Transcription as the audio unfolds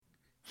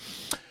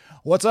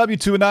What's up, you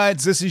two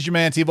nights? This is your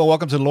man Tivo.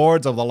 Welcome to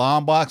Lords of the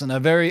Long Box and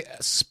a very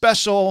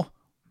special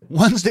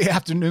Wednesday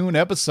afternoon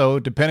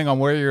episode, depending on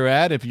where you're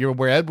at. If you're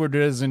where Edward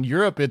is in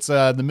Europe, it's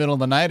the middle of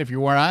the night. If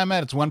you're where I'm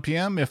at, it's 1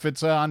 p.m. If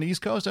it's on the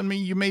East Coast, I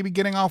mean, you may be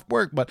getting off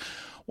work. But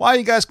while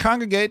you guys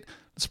congregate,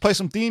 let's play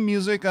some theme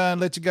music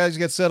and let you guys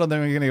get settled.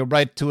 Then we're going to go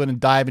right to it and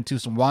dive into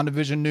some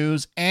WandaVision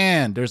news.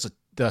 And there's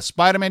the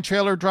Spider-Man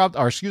trailer dropped,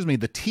 or excuse me,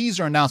 the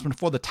teaser announcement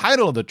for the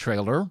title of the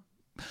trailer.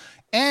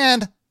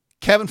 And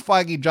Kevin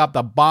Feige dropped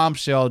a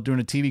bombshell during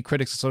the TV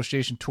Critics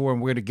Association tour,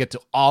 and we're going to get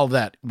to all of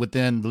that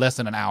within less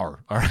than an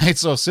hour. All right,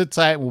 so sit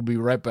tight. We'll be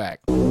right back.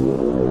 Now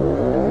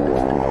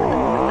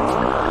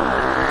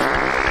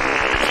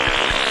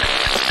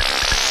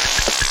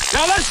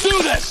let's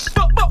do this.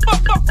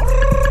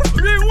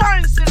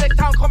 Rewind, select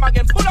and come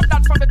again. Pull up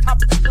that from the top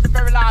to the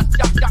very last.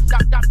 Jump.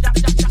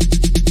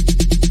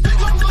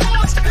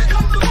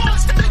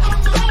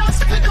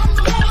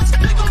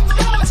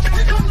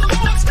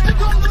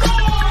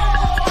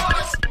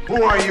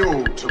 Who are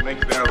you to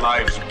make their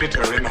lives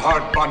bitter in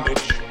hard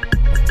bondage?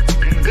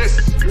 In this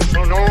you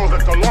shall know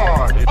that the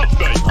Lord is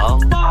update.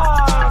 1,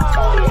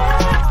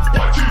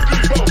 2,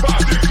 3, 4, 5,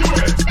 6, do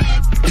it.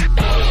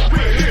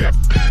 We're here.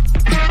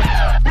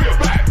 We're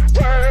back.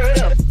 Word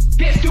up.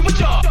 Get to the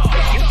job.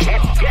 You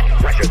can't get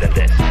fresher than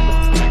this.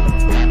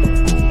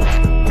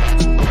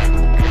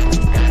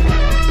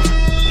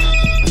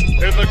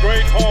 In the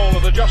great hall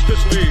of the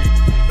Justice League,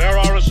 there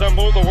are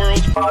assembled the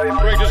world's 5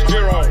 greatest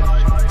heroes.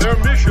 Their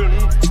mission,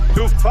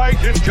 to fight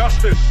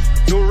injustice,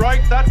 to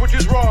right that which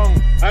is wrong,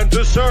 and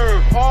to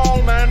serve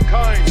all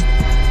mankind.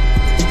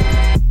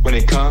 When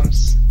it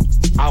comes,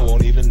 I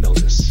won't even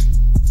notice.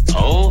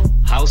 Oh,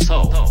 how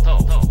so?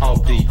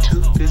 I'll be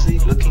too busy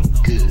looking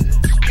good.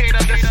 You can't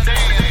understand.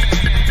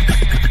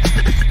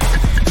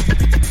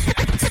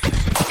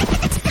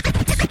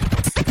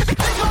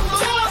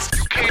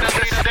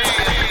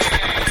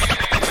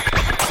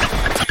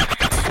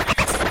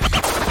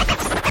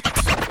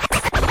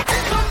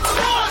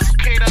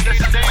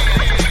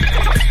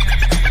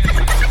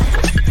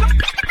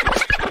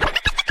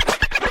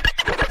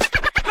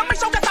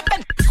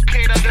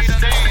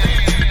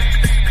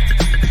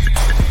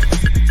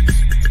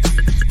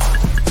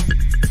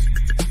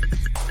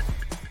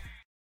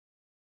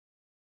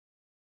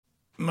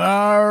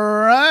 All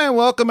right,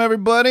 welcome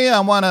everybody.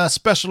 I want a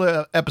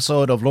special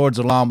episode of Lords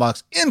of the Long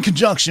Box in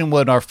conjunction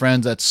with our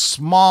friends at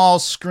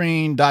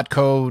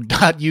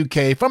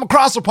smallscreen.co.uk from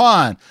across the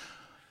pond.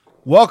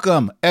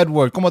 Welcome,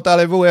 Edward. Comment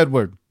allez-vous,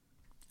 Edward?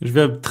 Je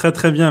vais très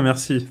très bien,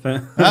 merci.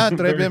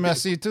 Très bien,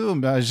 merci too.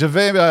 Je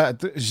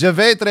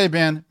vais très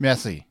bien,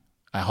 merci.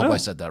 I hope I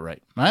said that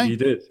right. Right? You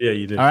did. Yeah,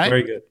 you did. All right.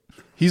 Very good.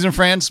 He's in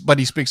France, but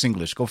he speaks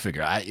English. Go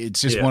figure.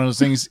 It's just one of those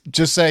things.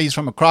 Just say he's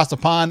from across the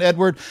pond.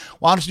 Edward,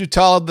 why don't you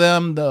tell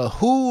them the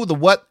who, the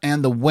what,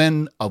 and the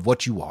when of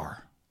what you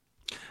are?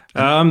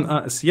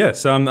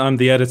 Yes, I'm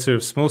the editor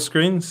of Small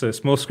Screen. So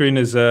Small Screen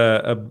is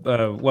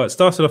it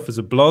started off as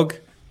a blog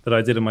that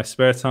I did in my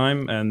spare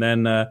time, and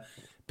then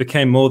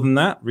became more than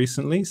that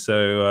recently.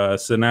 So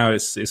now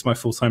it's my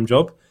full-time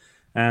job,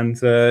 and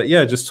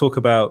just talk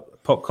about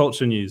pop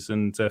culture news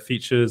and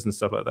features and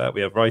stuff like that. We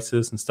have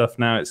writers and stuff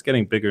now. It's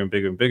getting bigger and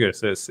bigger and bigger.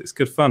 So it's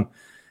good fun.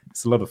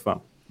 It's a lot of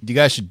fun. You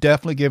guys should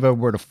definitely give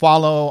Edward a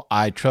follow.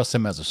 I trust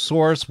him as a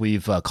source.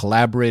 We've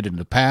collaborated in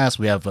the past.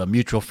 We have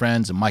mutual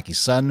friends and Mikey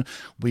Sutton.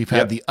 We've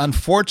had the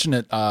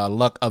unfortunate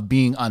luck of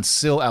being on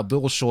Sil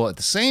Abdul show at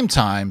the same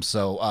time.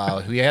 So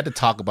we had to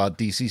talk about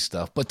DC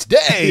stuff. But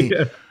today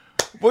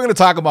we're going to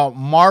talk about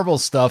Marvel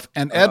stuff.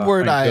 And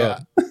Edward,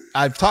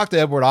 I've talked to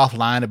Edward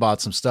offline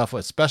about some stuff,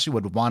 especially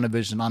with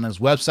WandaVision on his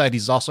website.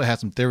 He's also had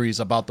some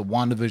theories about the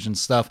WandaVision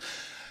stuff.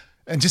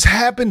 And just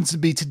happens to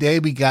be today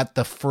we got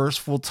the first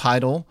full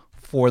title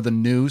for the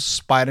new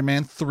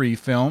Spider-Man 3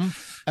 film.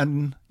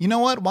 And you know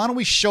what? Why don't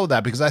we show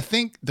that? Because I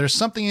think there's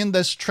something in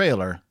this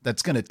trailer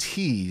that's going to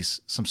tease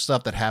some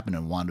stuff that happened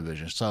in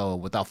WandaVision. So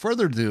without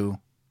further ado,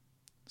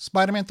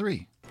 Spider-Man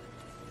 3.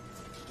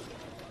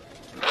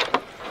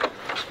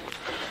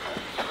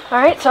 All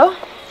right, so?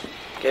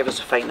 Gave us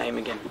a fake name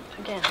again.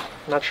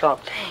 Not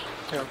shocked.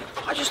 Yeah.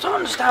 I just don't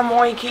understand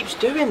why he keeps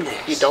doing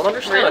this. You don't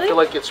understand? Really? I feel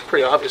like it's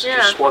pretty obvious Yeah.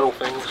 to just spoil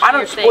things. I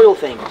don't spoil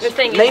things. Your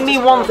thing Name is me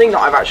to one spoil. thing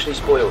that I've actually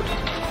spoiled.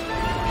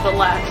 The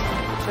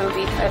last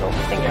movie title.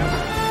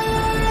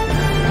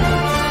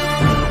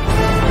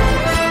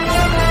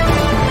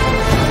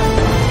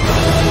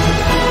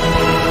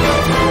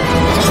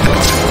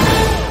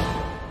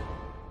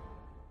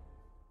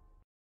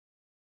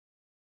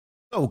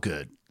 So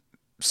good.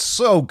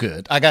 So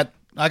good. I got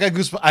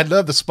goosebumps. I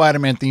love the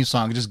Spider-Man theme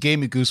song. It just gave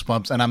me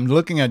goosebumps. And I'm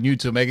looking at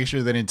YouTube, making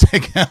sure they didn't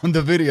take down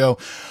the video.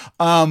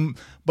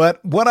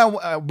 But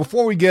what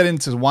before we get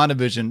into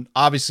WandaVision,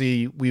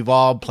 obviously we've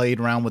all played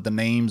around with the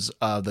names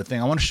of the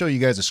thing. I want to show you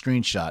guys a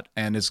screenshot,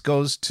 and this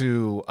goes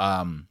to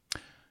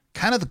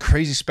kind of the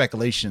crazy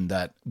speculation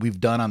that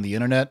we've done on the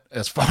internet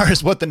as far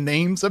as what the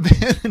names have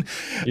been.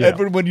 Yeah.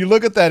 And when you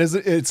look at that,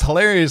 it's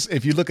hilarious.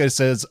 If you look at it, it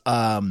says,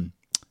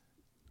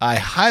 I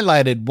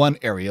highlighted one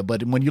area,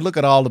 but when you look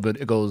at all of it,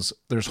 it goes,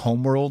 there's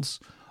homeworlds,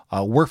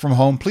 work from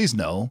home, please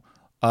no.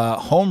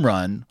 Home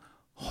run,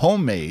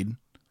 homemade,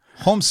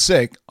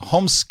 homesick,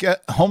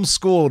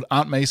 homeschooled,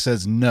 Aunt May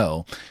says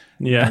no.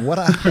 Yeah. And what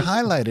I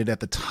highlighted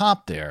at the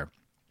top there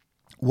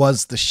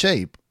was the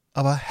shape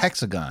of a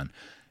hexagon.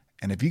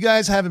 And if you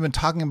guys haven't been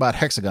talking about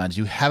hexagons,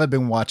 you haven't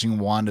been watching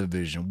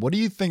WandaVision. What do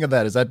you think of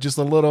that? Is that just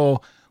a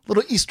little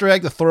Easter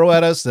egg to throw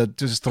at us, to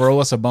just throw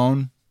us a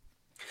bone?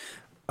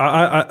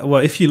 Well,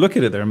 if you look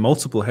at it, there are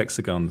multiple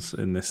hexagons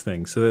in this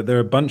thing, so there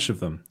are a bunch of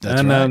them.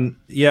 That's right.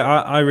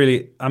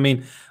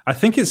 I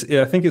think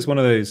it's one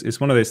of those. It's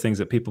one of those things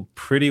that people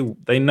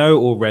they know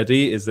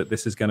already is that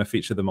this is going to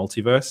feature the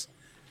multiverse.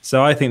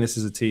 So I think this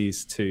is a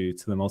tease to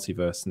the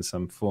multiverse in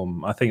some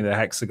form. I think the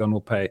hexagon will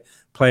play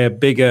a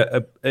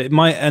bigger. It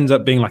might end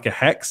up being like a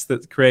hex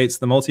that creates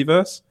the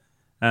multiverse,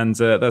 and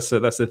that's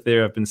a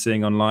theory I've been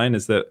seeing online,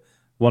 is that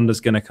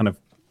Wanda's going to kind of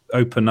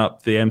open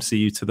up the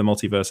MCU to the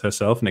multiverse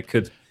herself, and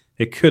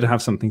it could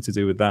have something to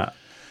do with that.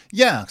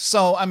 Yeah.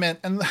 So, I mean,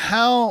 and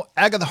how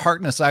Agatha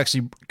Harkness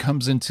actually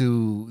comes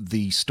into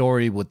the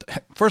story with,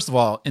 first of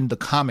all, in the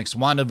comics,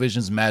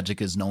 WandaVision's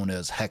magic is known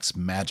as hex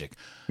magic.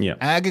 Yeah.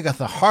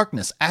 Agatha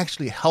Harkness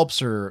actually helps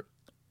her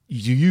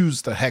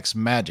use the hex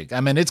magic. I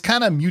mean, it's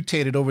kind of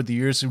mutated over the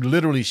years. So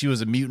literally, she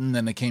was a mutant,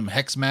 then it came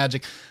hex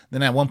magic.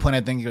 Then at one point,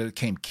 I think it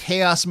became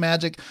chaos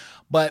magic.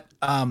 But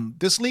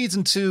this leads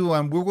into,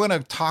 we're going to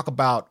talk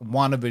about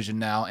WandaVision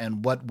now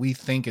and what we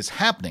think is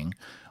happening.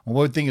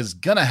 What we think is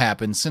going to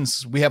happen,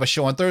 since we have a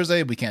show on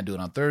Thursday, we can't do it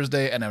on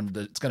Thursday, and then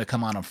it's going to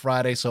come out on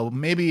Friday. So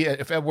maybe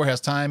if Edward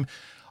has time,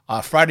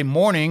 Friday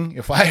morning,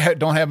 if I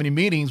don't have any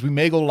meetings, we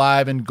may go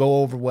live and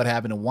go over what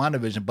happened in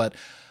WandaVision. But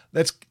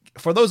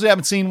for those who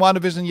haven't seen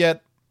WandaVision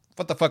yet,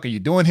 what the fuck are you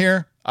doing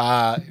here?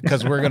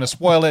 Because we're going to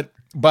spoil it.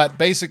 But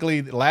basically,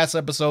 the last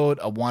episode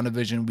of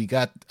WandaVision, we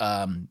got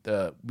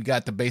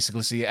to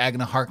basically see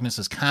Agatha Harkness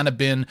has kind of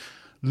been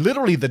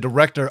literally the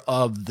director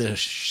of the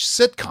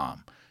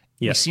sitcom.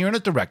 Yeah. We see her in a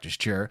director's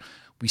chair.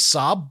 We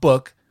saw a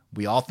book.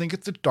 We all think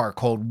it's a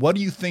Darkhold. What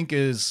do you think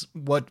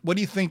what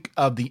do you think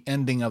of the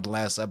ending of the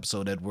last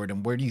episode, Edward?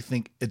 And where do you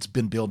think it's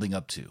been building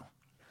up to?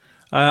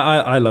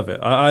 I love it.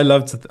 I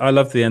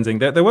loved the ending.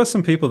 There were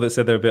some people that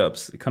said they're a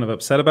bit kind of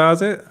upset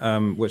about it,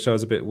 which I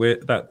was a bit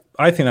weird.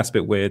 I think that's a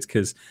bit weird,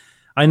 because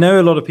I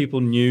know a lot of people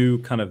knew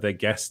kind of their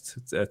guest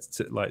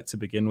to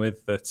begin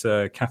with,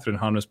 that Catherine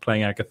Hahn was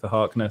playing Agatha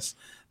Harkness.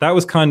 That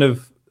was kind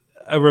of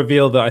a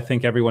reveal that I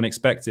think everyone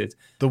expected.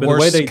 But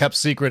worst kept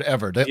secret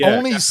ever. The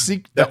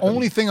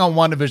only thing on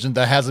WandaVision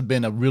that hasn't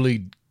been a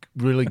really,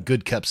 really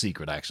good kept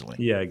secret, actually.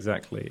 Yeah,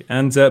 exactly.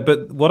 And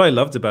but what I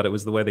loved about it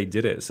was the way they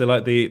did it. So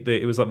like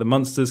it was like the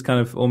Munsters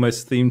kind of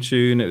almost theme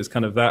tune. It was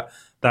kind of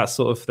that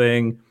sort of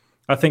thing.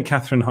 I think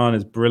Catherine Hahn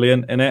is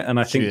brilliant in it, and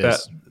I think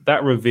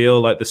that reveal,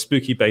 like the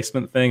spooky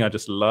basement thing, I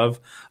just love.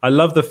 I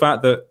love the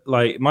fact that,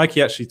 like,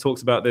 Mikey actually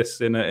talks about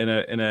this in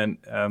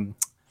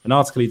an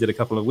article he did a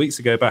couple of weeks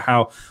ago about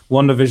how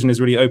WandaVision is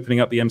really opening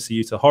up the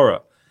MCU to horror.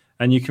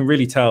 And you can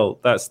really tell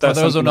that's for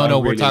those who don't know,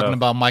 we're really talking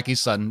about Mikey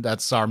Sutton.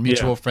 That's our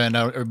mutual friend.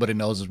 Everybody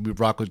knows we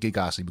rock with Geek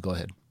Gossip. Go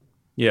ahead.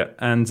 Yeah,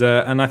 and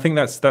I think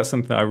that's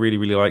something that I really,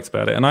 really liked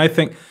about it. And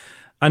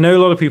I know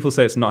a lot of people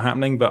say it's not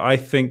happening, but I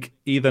think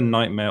either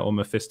Nightmare or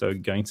Mephisto are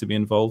going to be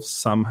involved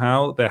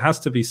somehow. There has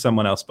to be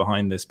someone else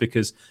behind this,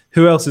 because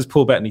who else is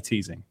Paul Bettany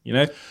teasing? You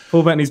know,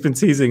 Paul Bettany's been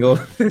teasing all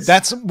this.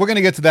 We're going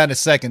to get to that in a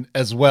second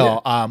as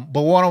well. Yeah.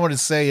 But what I want to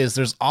say is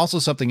there's also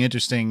something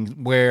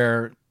interesting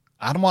where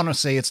I don't want to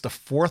say it's the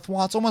fourth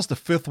wall. It's almost the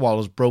fifth wall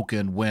is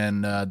broken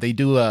when they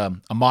do a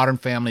Modern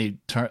Family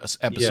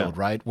episode,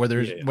 right? Where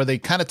they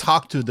kind of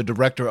talk to the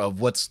director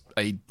of what's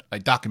a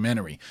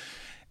documentary.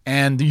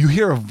 And you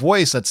hear a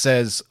voice that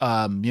says,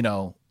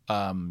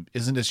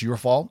 isn't this your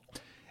fault?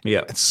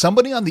 Yeah. And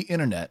somebody on the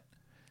internet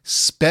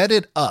sped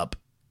it up,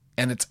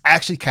 and it's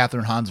actually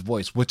Catherine Hahn's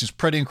voice, which is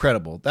pretty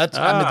incredible.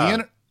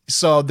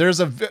 So there's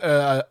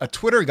a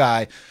Twitter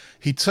guy.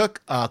 He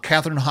took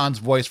Catherine Hahn's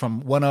voice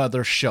from one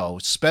other show,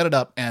 sped it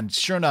up, and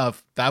sure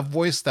enough, that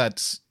voice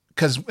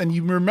because when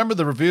you remember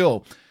the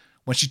reveal,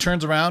 when she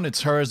turns around,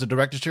 it's her as the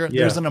director's chair.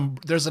 Yeah.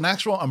 There's an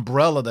actual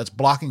umbrella that's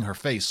blocking her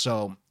face,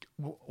 so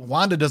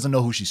Wanda doesn't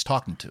know who she's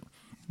talking to.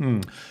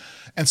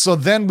 And so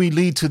then we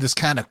lead to this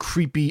kind of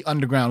creepy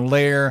underground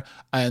lair,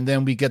 and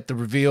then we get the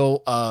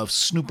reveal of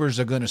snoopers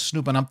are going to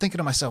snoop. And I'm thinking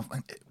to myself,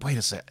 wait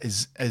a sec,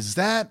 is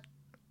that,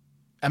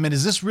 I mean,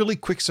 is this really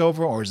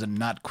Quicksilver, or is it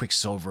not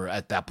Quicksilver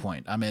at that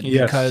point? I mean,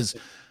 yes. Because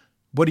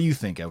what do you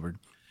think, Edward?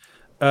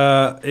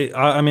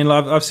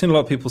 I've seen a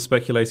lot of people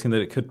speculating that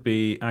it could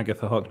be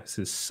Agatha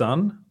Harkness's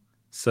son.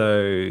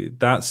 So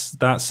that's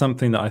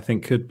something that I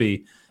think could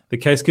be the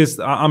case, because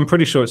I'm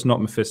pretty sure it's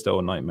not Mephisto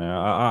or Nightmare.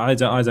 I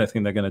don't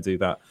think they're going to do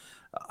that.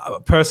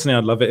 Personally,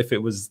 I'd love it if it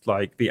was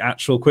like the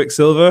actual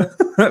Quicksilver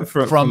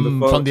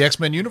from the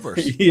X-Men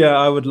universe. Yeah,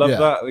 I would love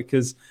that,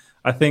 because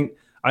I think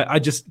I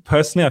just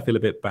personally I feel a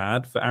bit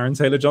bad for Aaron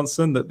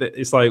Taylor-Johnson. That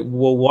it's like,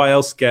 well, why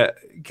else get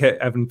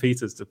Evan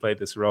Peters to play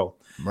this role?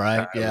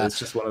 Right. Yeah, it's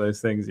just one of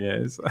those things.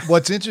 Yeah.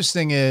 What's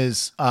interesting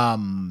is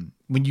when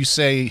you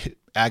say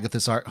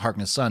Agatha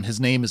Harkness' son, his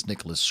name is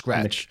Nicholas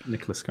Scratch.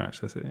 Nicholas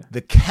Scratch, that's it. Yeah.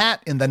 The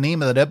cat in the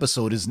name of that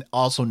episode is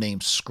also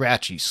named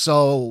Scratchy.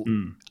 So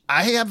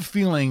I have a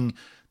feeling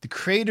the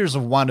creators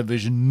of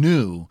WandaVision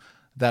knew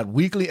that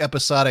weekly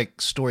episodic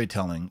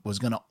storytelling was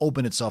going to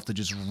open itself to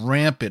just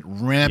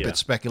rampant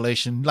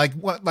speculation, like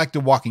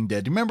The Walking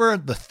Dead. Do you remember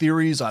the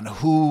theories on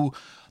who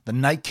the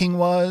Night King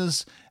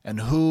was and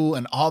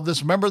all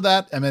this? Remember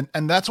that? I mean,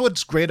 and that's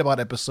what's great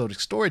about episodic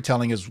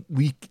storytelling is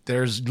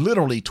there's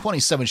literally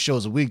 27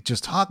 shows a week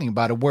just talking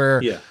about it.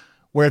 Where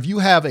if you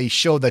have a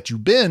show that you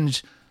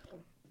binge,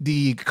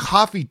 the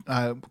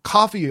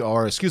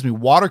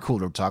water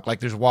cooler talk, like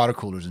there's water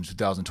coolers in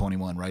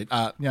 2021, right?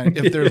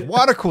 If there's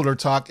water cooler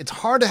talk, it's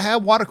hard to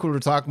have water cooler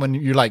talk when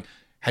you're like,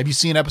 have you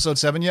seen episode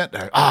 7 yet?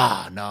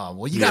 No.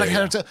 Well, you gotta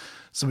have it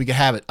so we can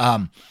have it.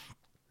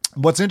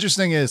 What's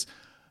interesting is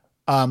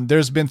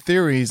there's been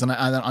theories, and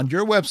on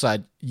your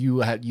website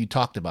you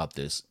talked about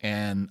this,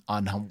 and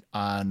on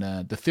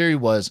the theory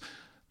was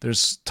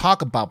there's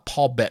talk about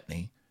Paul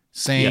Bettany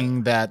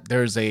saying that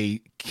there's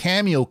a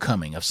cameo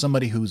coming of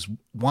somebody who's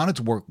wanted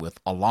to work with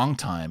a long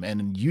time.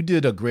 And you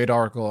did a great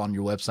article on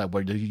your website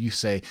where you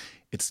say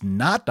it's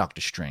not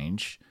Doctor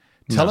Strange.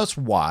 Tell us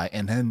why,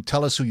 and then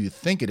tell us who you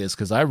think it is,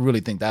 because I really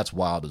think that's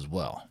wild as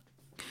well.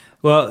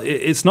 Well,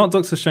 it's not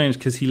Doctor Strange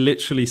because he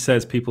literally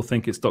says people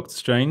think it's Doctor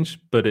Strange,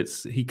 but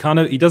he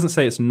doesn't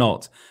say it's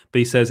not, but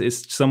he says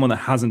it's someone that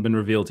hasn't been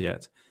revealed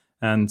yet.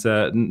 And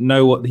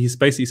he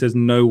basically says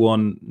no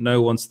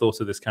one's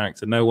thought of this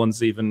character. No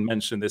one's even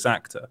mentioned this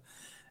actor.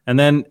 And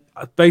then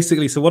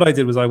basically, so what I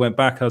did was I went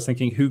back. I was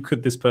thinking, who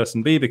could this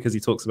person be? Because he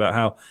talks about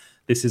how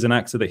this is an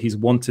actor that he's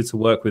wanted to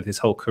work with his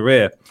whole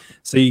career.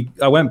 So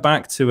I went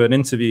back to an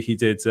interview he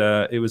did.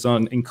 It was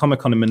in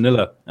Comic-Con in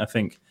Manila, I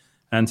think.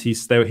 And he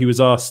was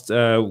asked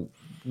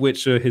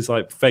which are his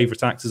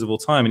favorite actors of all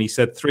time, and he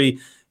said three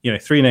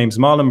names: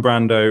 Marlon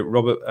Brando,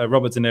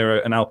 Robert De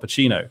Niro, and Al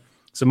Pacino.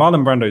 So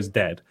Marlon Brando's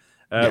dead.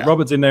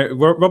 Robert De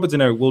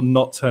Niro will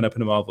not turn up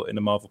in a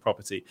Marvel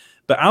property,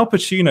 but Al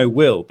Pacino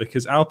will,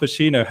 because Al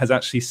Pacino has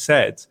actually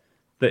said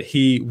that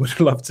he would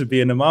love to be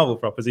in a Marvel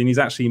property, and he's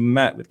actually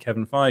met with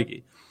Kevin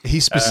Feige.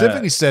 He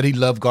specifically said he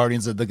loved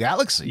Guardians of the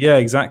Galaxy. Yeah,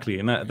 exactly,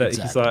 and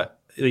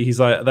he's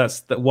like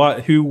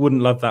why? Who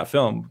wouldn't love that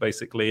film,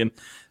 basically? And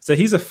so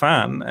he's a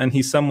fan, and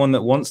he's someone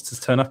that wants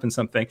to turn up in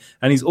something,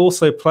 and he's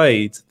also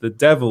played the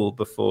devil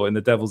before in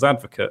The Devil's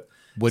Advocate.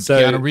 With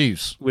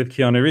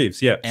Keanu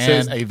Reeves. Yeah.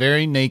 And a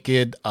very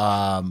naked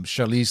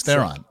Charlize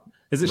Theron.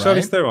 Is it right?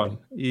 Charlize Theron?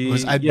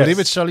 I believe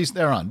it's Charlize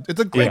Theron. It's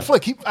a great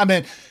flick.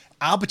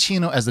 Al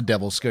Pacino as the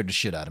devil scared the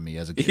shit out of me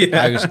as a kid.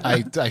 Yeah.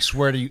 I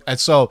swear to you. And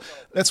so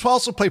let's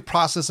also play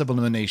process of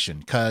elimination,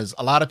 because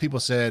a lot of people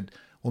said,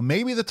 well,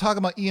 maybe they're talking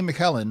about Ian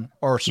McKellen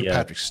or Sir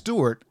Patrick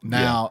Stewart.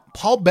 Now,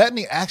 Paul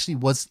Bettany actually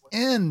was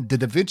in the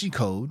Da Vinci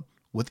Code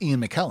with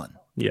Ian McKellen.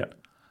 Yeah.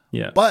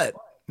 But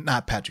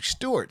not Patrick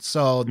Stewart.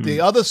 So the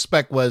other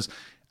spec was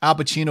Al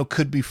Pacino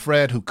could be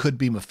Fred, who could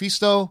be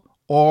Mephisto,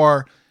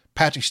 or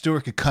Patrick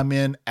Stewart could come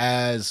in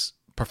as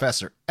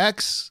Professor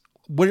X.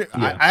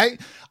 I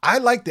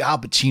like the Al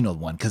Pacino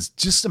one, because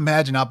just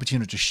imagine Al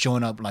Pacino just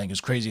showing up like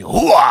his crazy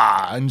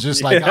hoo-ah, and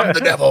just like, I'm the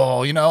devil,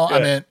 I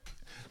mean,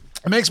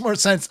 it makes more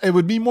sense. It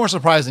would be more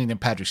surprising than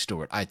Patrick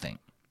Stewart, I think.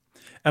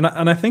 And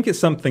I think it's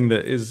something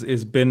that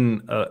is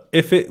been,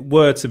 if it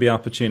were to be Al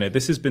Pacino,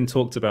 this has been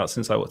talked about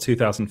since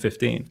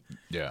 2015.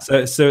 Yeah.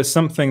 So it's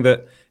something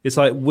that it's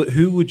like,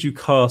 who would you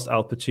cast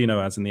Al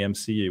Pacino as in the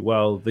MCU?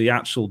 Well, the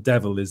actual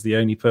devil is the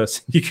only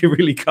person you can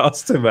really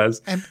cast him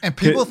as. And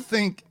people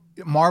think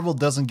Marvel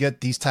doesn't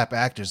get these type of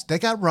actors. They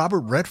got Robert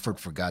Redford,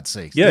 for God's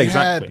sakes. Yeah,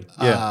 exactly.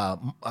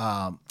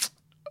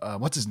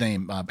 What's his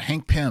name?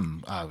 Hank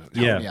Pym.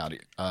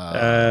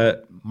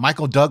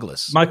 Michael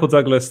Douglas.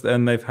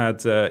 And they've had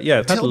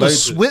Tilda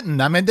Swinton.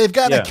 I mean, they've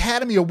got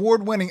Academy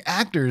Award-winning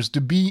actors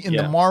to be in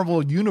the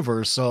Marvel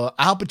universe. So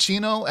Al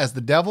Pacino as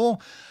the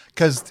devil,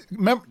 because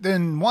remember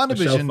in WandaVision,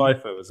 Michelle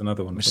Pfeiffer was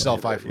another one. Michelle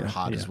Pfeiffer,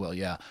 hot as well,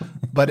 yeah.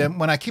 But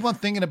when I keep on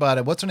thinking about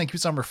it, what's her name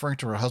keeps on referring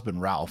to her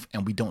husband Ralph,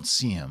 and we don't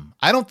see him.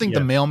 I don't think the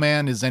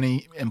mailman is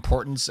any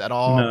importance at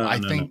all. I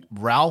think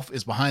Ralph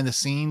is behind the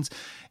scenes,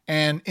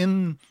 and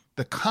in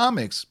the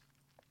comics,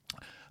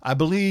 I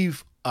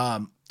believe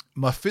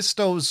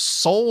Mephisto's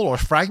soul or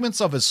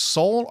fragments of his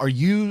soul are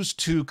used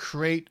to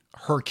create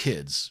her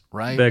kids,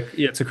 right?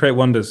 To create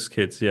Wanda's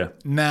kids, yeah.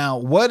 Now,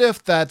 what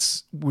if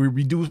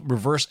we do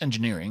reverse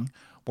engineering,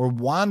 where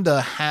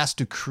Wanda has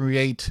to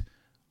create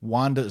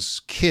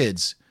Wanda's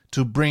kids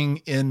to bring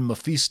in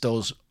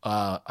Mephisto's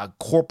a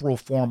corporal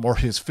form or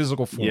his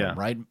physical form,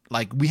 right?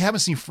 Like, we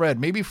haven't seen Fred.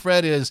 Maybe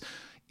Fred is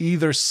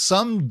either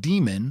some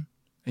demon,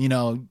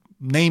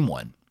 name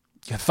one.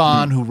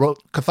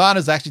 Chthon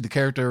is actually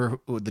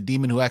the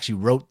demon who actually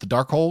wrote the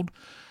Darkhold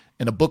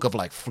in a book of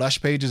like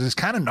flesh pages. It's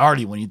kind of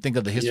gnarly when you think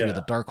of the history of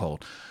the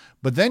Darkhold.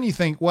 But then you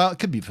think, well, it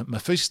could be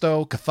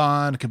Mephisto,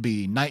 Chthon, it could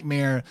be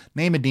Nightmare,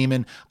 name a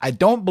demon. I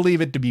don't believe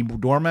it to be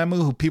Dormammu,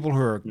 who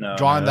are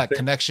drawing that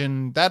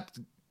connection. That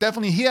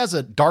definitely, he has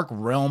a dark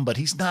realm, but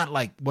he's not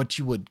like what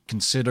you would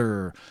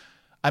consider.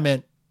 I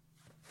mean,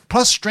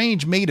 Plus,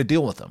 Strange made a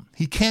deal with him.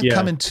 He can't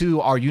come into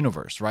our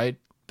universe, right?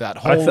 That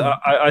whole.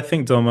 I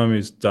think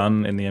Dormammu's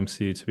done in the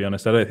MCU. To be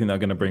honest, I don't think they're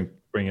going to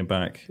bring him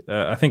back.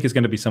 I think it's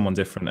going to be someone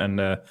different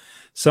and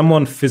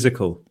someone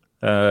physical.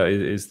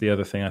 Is the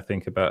other thing I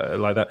think about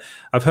like that.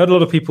 I've heard a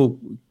lot of people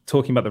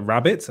talking about the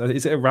rabbit.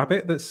 Is it a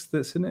rabbit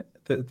that's in it?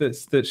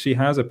 That she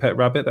has a pet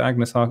rabbit that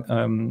Agnes.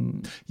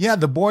 Yeah,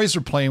 the boys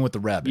are playing with the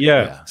rabbit.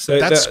 Yeah. So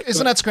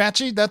isn't that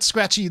Scratchy? That's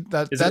Scratchy.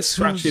 That's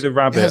Scratchy the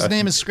rabbit. His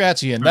name is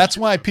Scratchy, and that's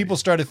why people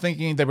started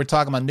thinking they were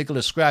talking about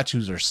Nicholas Scratch,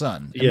 who's her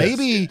son. And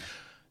maybe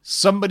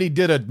somebody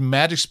did a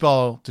magic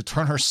spell to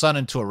turn her son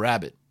into a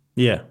rabbit.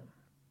 Yeah.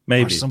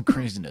 Maybe. Or some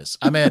craziness.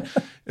 I mean,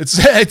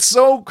 it's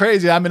so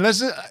crazy. I mean,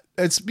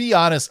 let's be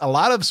honest. A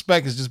lot of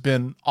spec has just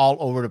been all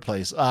over the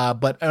place.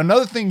 But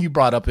another thing you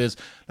brought up is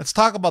let's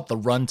talk about the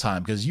runtime,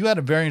 because you had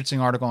a very interesting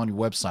article on your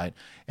website,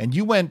 and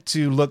you went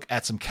to look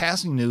at some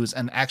casting news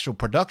and actual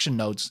production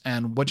notes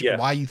and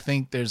why you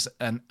think there's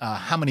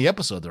how many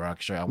episodes there are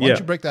actually. Why don't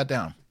you break that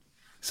down?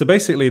 So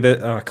basically,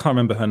 I can't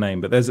remember her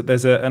name, but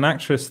there's an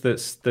actress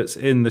that's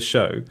in the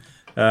show.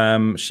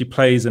 She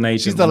plays an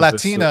agent. She's the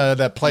Latina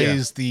that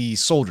plays the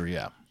soldier.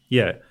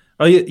 Yeah.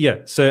 Oh yeah.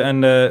 So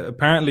and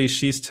apparently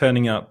she's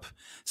turning up.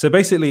 So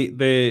basically,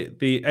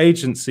 the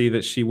agency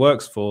that she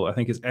works for, I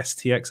think is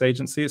STX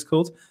Agency. It's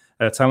called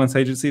talent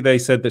agency. They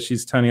said that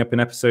she's turning up in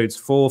episodes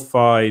 4,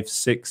 5,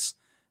 6,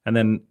 and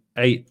then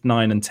 8,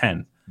 9, and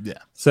 10. Yeah.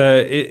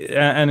 So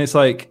it's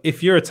like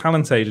if you're a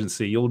talent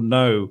agency, you'll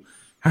know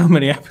how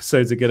many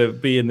episodes are going to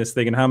be in this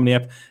thing and how many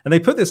and they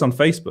put this on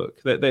Facebook.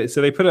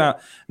 So they put it out.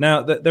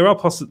 Now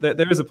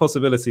there is a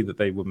possibility that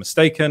they were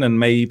mistaken, and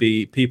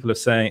maybe people are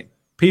saying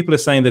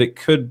that it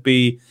could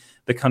be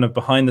the kind of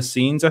behind the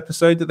scenes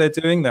episode that they're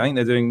doing. I think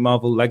they're doing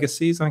Marvel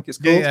Legacies, I think it's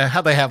called. Yeah,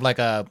 how they have like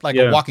a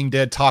Walking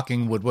Dead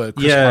talking with what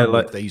Chris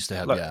Hardwick they used to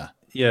have.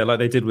 Like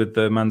they did with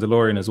the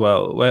Mandalorian as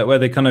well, where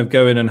they kind of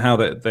go in and how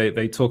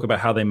they talk about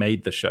how they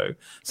made the show.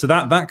 So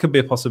that could be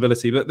a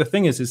possibility. But the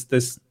thing is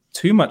there's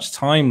too much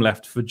time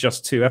left for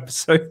just 2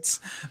 episodes.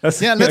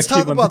 Let's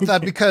talk about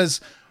that, because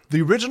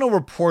the original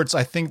reports,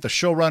 I think the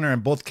showrunner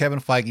and both Kevin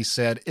Feige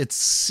said it's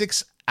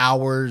 6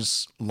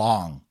 hours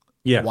long.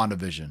 Yeah,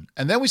 WandaVision.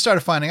 And then we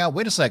started finding out,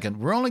 wait a second,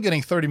 we're only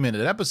getting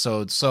 30-minute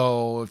episodes.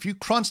 So if you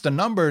crunch the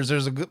numbers,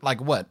 there's a good,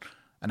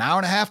 an hour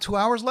and a half, 2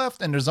 hours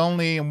left, and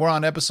we're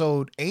on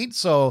episode 8.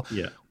 So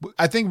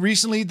I think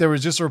recently there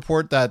was just a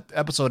report that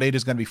episode 8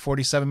 is going to be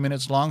 47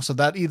 minutes long. So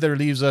that either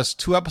leaves us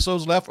 2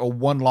 episodes left or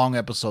 1 long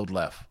episode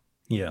left.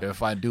 Yeah.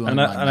 If I do my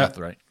math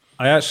right.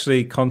 I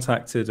actually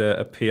contacted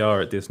a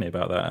PR at Disney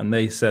about that, and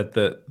they said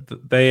that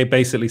they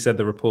basically said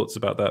the reports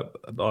about that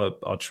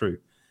are true,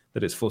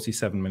 that it's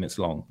 47 minutes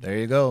long. There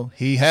you go.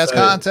 He has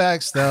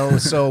contacts, though.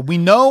 So we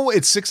know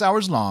it's 6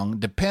 hours long,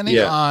 depending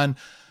on...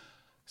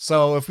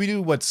 So if we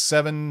do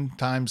 7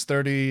 times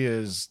 30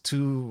 is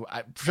 2,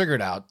 I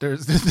figured out.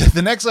 There's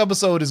the next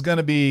episode is going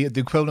to be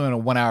the equivalent of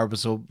a 1 hour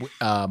episode,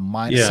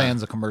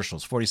 sans the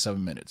commercials,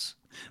 47 minutes.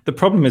 The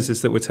problem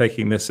is that we're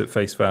taking this at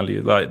face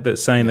value, like that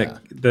saying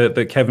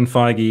that Kevin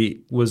Feige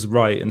was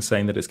right in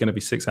saying that it's going to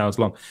be 6 hours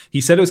long. He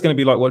said it was going to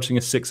be like watching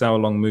a 6 hour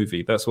long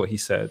movie. That's what he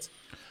said.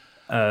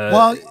 We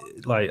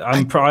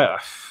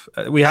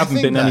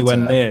haven't been anywhere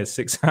near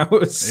 6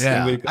 hours.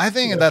 Yeah, I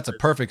think that's a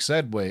perfect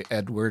segue,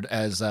 Edward,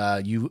 as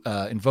you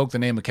invoke the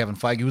name of Kevin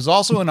Feige, who's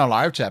also in our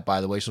live chat, by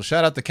the way. So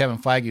shout out to Kevin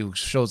Feige, who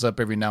shows up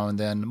every now and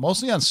then,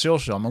 mostly on Still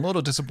Show. I'm a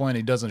little disappointed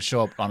he doesn't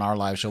show up on our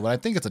live show, but I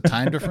think it's a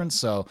time difference.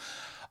 So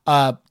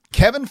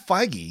Kevin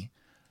Feige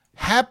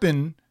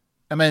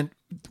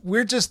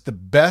we're just the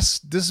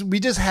best. We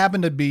just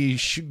happen to be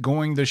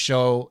going the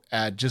show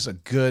at just a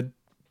good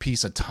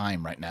piece of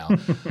time right now.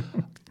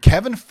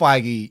 Kevin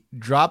Feige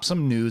dropped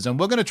some news, and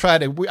we're going to try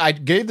to... I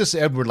gave this to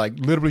Edward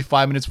literally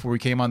 5 minutes before we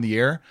came on the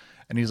air,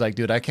 and he's like,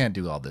 dude, I can't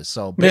do all this.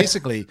 So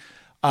basically,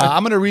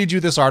 I'm going to read you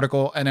this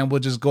article, and then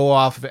we'll just go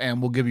off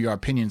and we'll give you our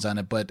opinions on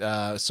it.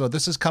 But so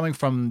this is coming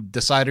from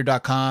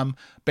Decider.com.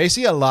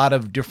 Basically, a lot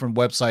of different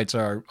websites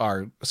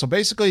are... So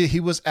basically, he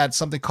was at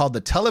something called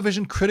the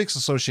Television Critics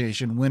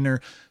Association Winter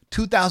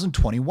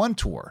 2021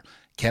 Tour.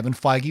 Kevin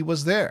Feige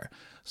was there.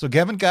 So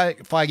Kevin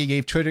Feige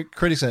gave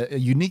critics a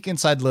unique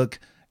inside look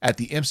at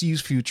the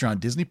MCU's future on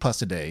Disney Plus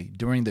today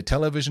during the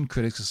Television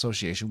Critics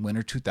Association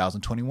Winter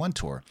 2021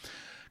 Tour.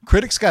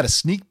 Critics got a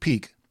sneak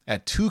peek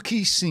at 2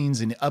 key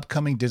scenes in the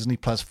upcoming Disney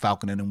Plus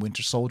Falcon and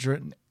Winter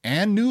Soldier,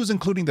 and news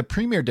including the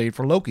premiere date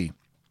for Loki.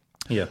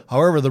 Yeah.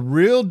 However, the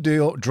real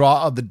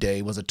draw of the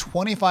day was a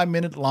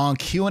 25-minute long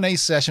Q&A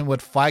session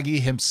with Feige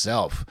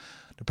himself.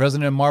 The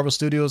president of Marvel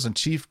Studios and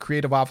chief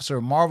creative officer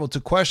of Marvel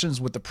took questions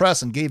with the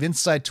press and gave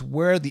insight to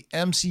where the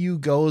MCU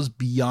goes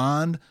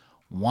beyond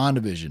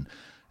WandaVision.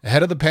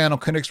 Ahead of the panel,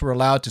 critics were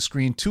allowed to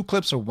screen 2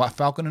 clips of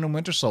Falcon and the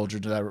Winter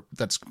Soldier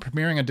that's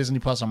premiering on Disney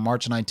Plus on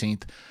March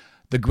 19th.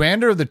 The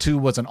grander of the 2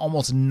 was an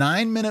almost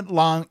 9-minute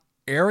long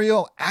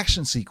aerial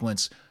action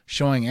sequence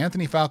showing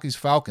Anthony Falcone's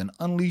Falcon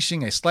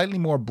unleashing a slightly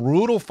more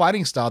brutal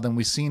fighting style than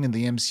we've seen in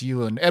the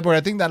MCU. And Edward,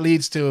 I think that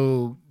leads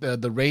to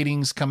the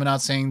ratings coming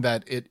out saying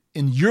that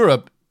in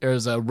Europe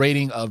there's a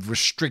rating of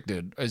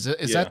restricted. Is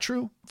that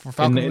true? for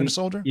Falcon and Winter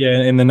Soldier?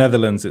 Yeah, in the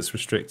Netherlands, it's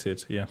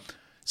restricted. Yeah.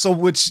 So,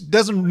 which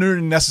doesn't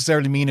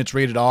necessarily mean it's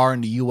rated R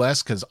in the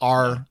U.S. because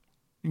R,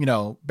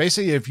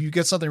 basically, if you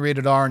get something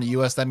rated R in the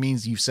U.S., that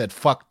means you've said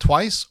fuck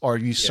twice or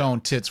you've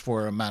shown tits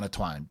for an amount of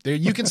time. There,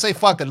 you can say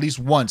fuck at least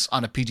once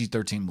on a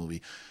PG-13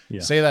 movie.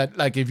 Yeah. Say that,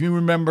 like, if you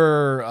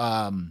remember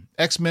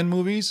X-Men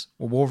movies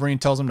where Wolverine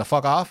tells him to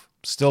fuck off,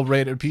 still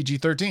rated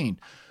PG-13.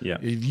 Yeah.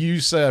 If you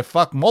say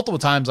fuck multiple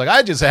times, like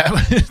I just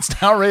have, it's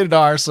now rated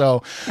R.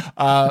 So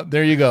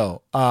there you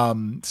go.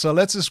 So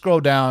let's just scroll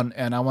down,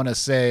 and I want to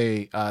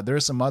say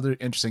there's some other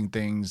interesting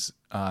things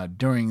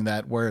during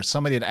that where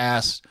somebody had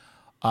asked.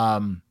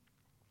 Well,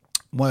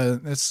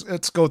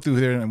 let's go through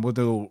here, and we'll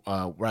do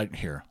right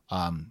here.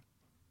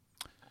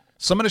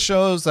 Some of the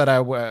shows that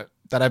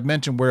I've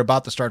mentioned we're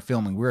about to start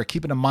filming. We're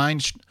keeping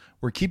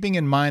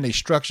in mind a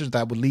structure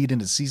that would lead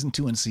into season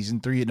 2 and season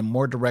 3 in a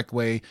more direct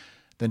way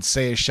than,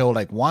 say, a show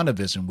like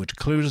WandaVision, which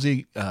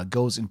clearly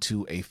goes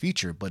into a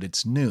feature, but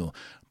it's new.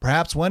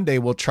 Perhaps one day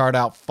we'll chart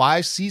out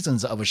 5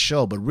 seasons of a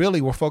show, but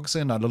really we're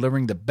focusing on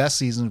delivering the best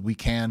seasons we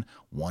can,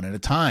 one at a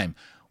time.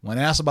 When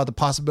asked about the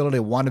possibility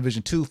of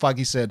WandaVision 2,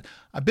 Feige said,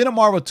 "I've been at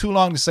Marvel too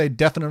long to say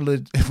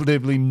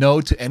definitively no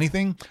to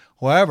anything."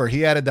 However,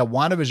 he added that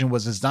WandaVision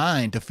was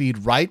designed to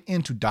feed right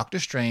into Doctor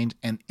Strange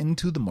and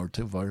into the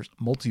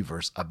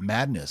multiverse of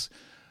madness.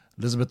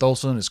 Elizabeth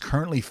Olsen is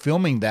currently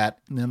filming that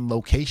in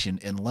location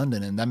in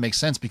London, and that makes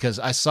sense because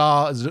I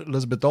saw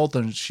Elizabeth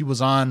Olsen. She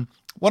was on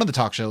one of the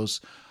talk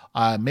shows,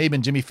 maybe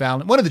in Jimmy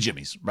Fallon, one of the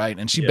Jimmys, right?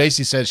 And she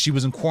basically said she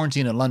was in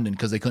quarantine in London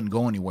because they couldn't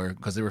go anywhere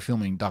because they were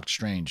filming Doctor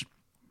Strange.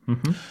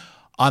 Mm-hmm.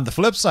 On the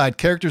flip side,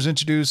 characters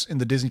introduced in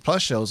the Disney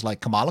Plus shows like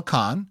Kamala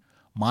Khan,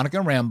 Monica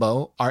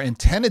Rambeau are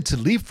intended to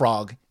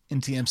leapfrog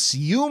into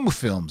MCU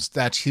films.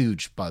 That's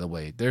huge, by the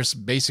way. They're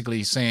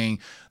basically saying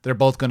they're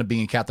both going to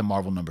be in Captain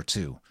Marvel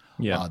 #2,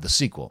 the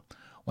sequel.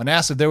 When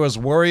asked if there was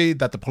worry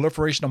that the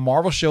proliferation of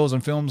Marvel shows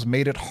and films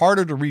made it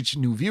harder to reach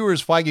new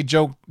viewers, Feige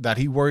joked that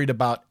he worried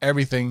about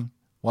everything,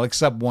 well,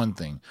 except one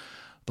thing.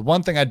 The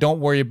one thing I don't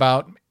worry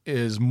about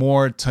is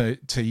more to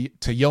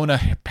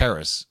Yona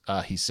Paris,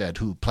 he said,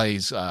 who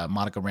plays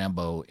Monica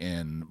Rambeau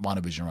in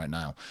WandaVision right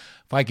now.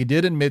 Feige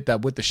did admit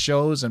that with the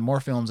shows and more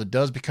films, it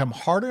does become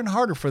harder and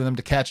harder for them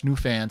to catch new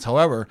fans.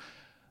 However,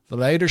 the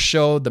later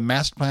showed the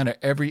master plan of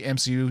every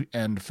MCU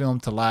and film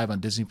to live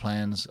on Disney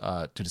plans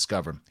to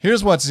discover.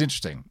 Here's what's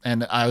interesting,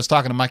 and I was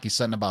talking to Mikey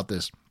Sutton about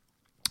this.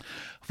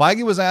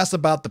 Feige was asked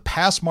about the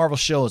past Marvel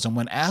shows, and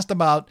when asked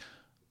about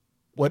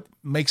what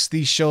makes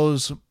these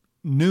shows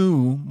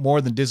new more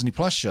than Disney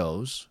Plus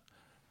shows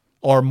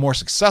or more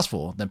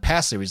successful than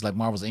past series like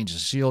Marvel's Agents of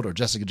S.H.I.E.L.D. or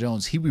Jessica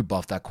Jones, he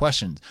rebuffed that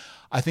question.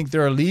 I think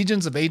there are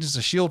legions of Agents of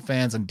S.H.I.E.L.D.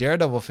 fans and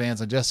Daredevil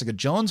fans and Jessica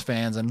Jones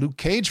fans and Luke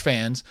Cage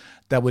fans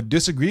that would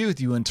disagree with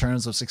you in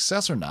terms of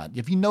success or not.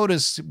 If you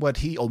notice what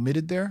he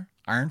omitted there,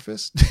 Iron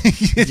Fist.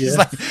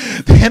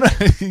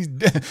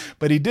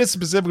 But he did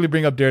specifically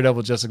bring up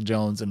Daredevil, Jessica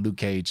Jones, and Luke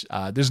Cage.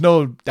 There's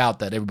no doubt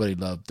that everybody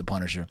loved The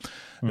Punisher.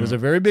 There's a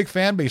very big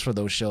fan base for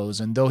those shows,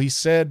 and though he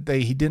said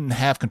he didn't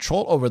have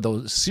control over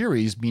those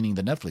series, meaning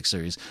the Netflix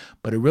series,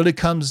 but it really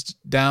comes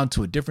down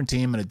to a different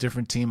team and a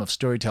different team of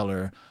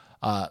storyteller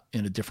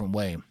in a different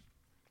way.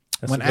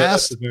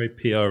 That's a very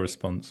PR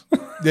response.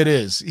 It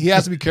is. He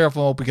has to be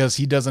careful because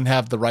he doesn't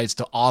have the rights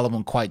to all of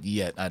them quite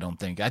yet, I don't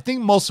think. I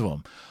think most of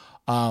them.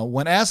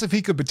 When asked if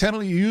he could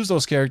potentially use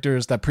those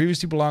characters that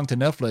previously belonged to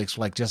Netflix,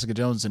 like Jessica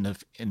Jones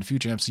in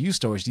future MCU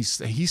stories,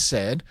 he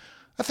said,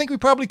 "I think we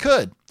probably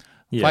could."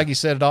 Yeah. Feige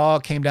said it all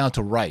came down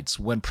to rights.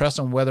 When pressed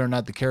on whether or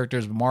not the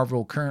characters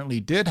Marvel currently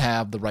did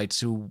have the rights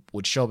to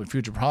would show up in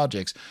future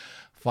projects,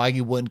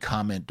 Feige wouldn't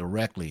comment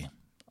directly.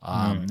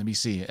 Let me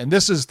see. And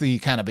this is the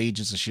kind of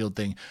Agents of S.H.I.E.L.D.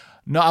 thing.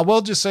 No, I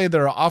will just say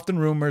there are often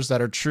rumors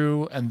that are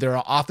true, and there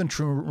are often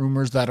true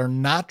rumors that are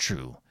not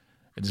true.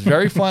 It's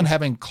very fun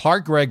having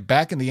Clark Gregg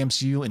back in the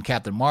MCU and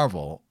Captain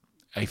Marvel,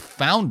 a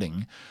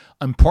founding,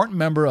 important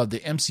member of the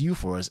MCU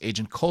for us,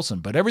 Agent Coulson.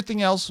 But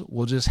everything else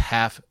we'll just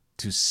have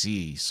to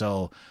see.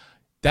 So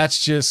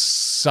that's just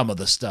some of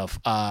the stuff.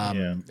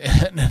 And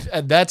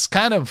that's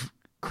kind of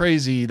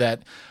crazy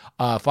that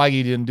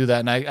Feige didn't do that.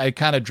 And I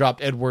kind of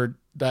dropped Edward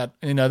that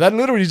that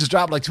literally just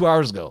dropped like 2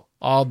 hours ago.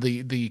 All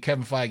the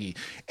Kevin Feige.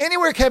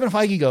 Anywhere Kevin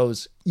Feige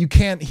goes, he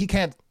can't.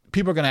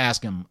 People are going to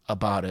ask him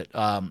about it.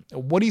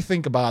 What do you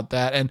think about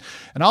that? And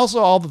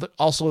also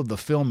the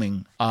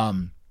filming.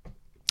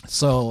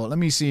 So let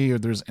me see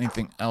if there's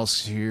anything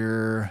else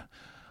here.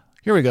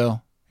 Here we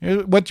go.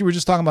 What you were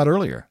just talking about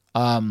earlier.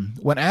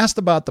 When asked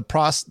about the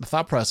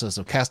thought process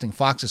of casting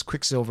Fox's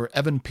Quicksilver,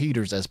 Evan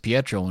Peters as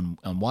Pietro in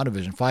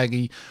WandaVision,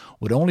 Feige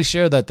would only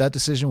share that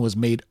decision was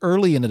made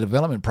early in the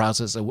development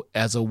process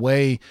as a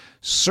way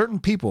certain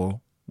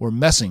people were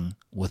messing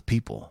with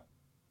people.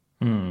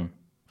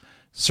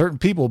 Certain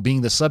people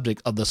being the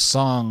subject of the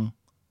song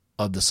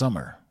of the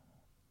summer.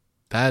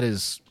 That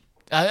is,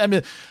 I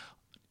mean,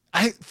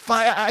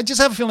 I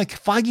just have a feeling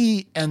like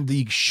Feige and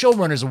the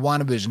showrunners of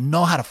WandaVision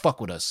know how to fuck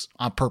with us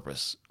on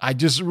purpose. We'll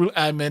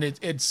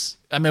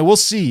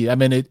see.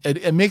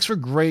 It makes for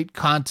great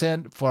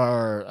content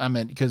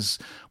because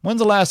when's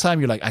the last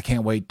time you're like, I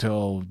can't wait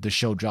till the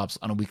show drops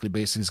on a weekly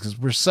basis? Because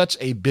we're such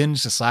a binge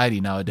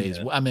society nowadays.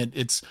 Yeah.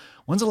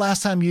 When's the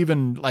last time you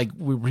even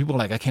people are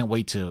like, I can't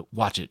wait to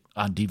watch it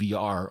on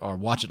DVR or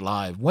watch it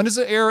live? When does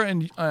it air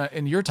in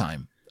your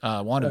time?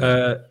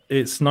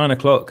 It's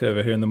 9:00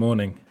 over here in the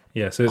morning.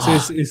 Yeah, so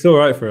it's all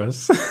right for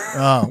us.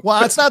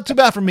 Well, it's not too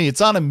bad for me.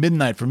 It's on at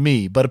midnight for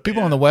me, but if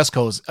people on the West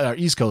Coast or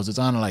East Coast, it's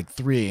on at like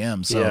 3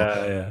 a.m.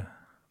 So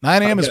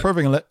 9 a.m. is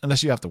perfect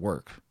unless you have to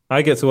work.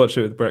 I get to watch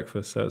it with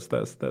breakfast, so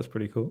that's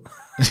pretty cool.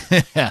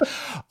 Yeah.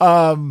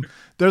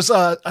 There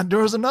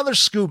was another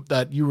scoop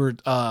that you were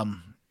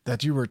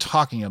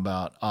talking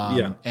about.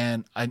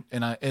 And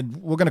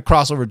we're going to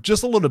cross over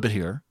just a little bit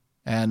here,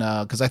 and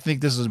because I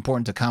think this is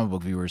important to comic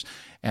book viewers.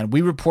 And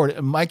we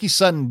reported Mikey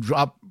Sutton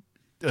dropped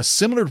a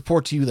similar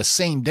report to you the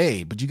same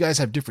day, but you guys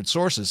have different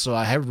sources, so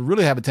I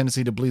really have a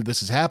tendency to believe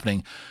this is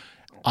happening.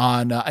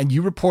 And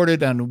you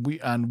reported,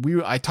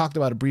 I talked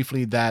about it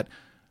briefly, that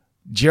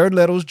Jared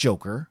Leto's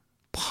Joker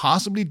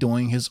possibly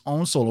doing his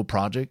own solo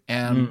project,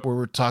 and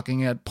we're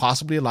talking at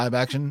possibly a live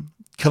action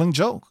Killing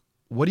Joke.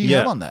 What do you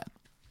have on that?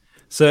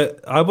 So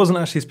I wasn't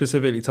actually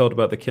specifically told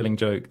about the Killing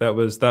Joke. That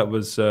was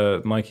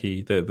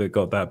Mikey that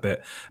got that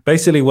bit.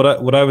 Basically,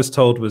 what I was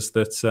told was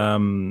that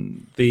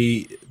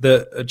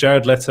the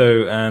Jared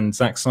Leto and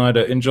Zack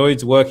Snyder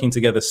enjoyed working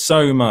together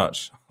so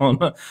much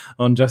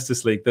on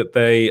Justice League that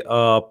they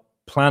are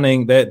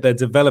planning. They're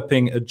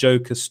developing a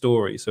Joker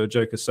story, so a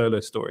Joker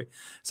solo story.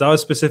 So I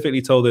was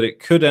specifically told that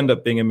it could end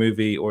up being a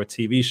movie or a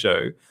TV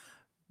show.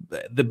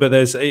 But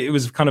it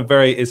was kind of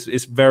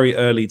it's very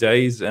early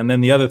days. And then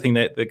the other thing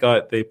that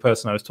the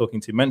person I was talking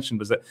to mentioned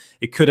was that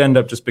it could end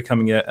up just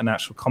becoming an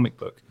actual comic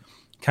book.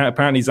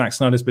 Apparently Zack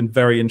Snyder's been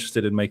very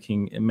interested in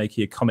making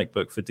a comic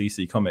book for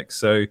DC Comics.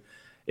 So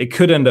it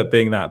could end up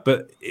being that.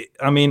 But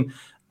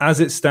as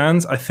it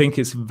stands, I think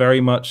it's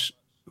very much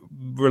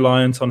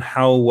reliant on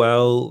how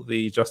well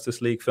the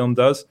Justice League film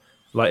does.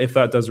 Like, if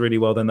that does really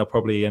well, then they'll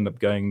probably end up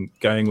going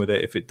with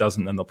it. If it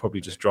doesn't, then they'll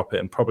probably just drop it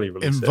and probably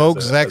release it.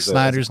 Invoke Zack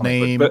Snyder's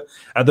name. But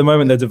at the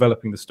moment, they're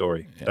developing the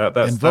story.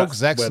 Invoke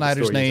Zack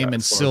Snyder's name,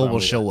 and Syl will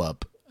show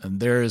up.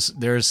 And there's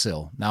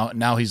Syl.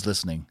 Now he's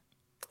listening.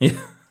 Yeah.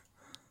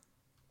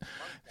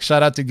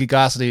 Shout out to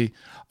Geekosity.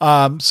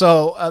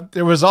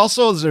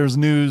 There's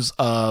news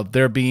of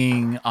there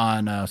being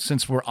on,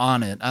 since we're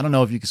on it, I don't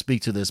know if you can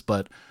speak to this,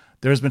 but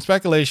there's been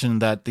speculation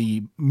that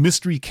the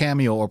mystery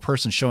cameo or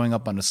person showing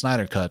up on the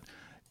Snyder Cut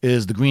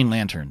is the Green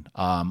Lantern.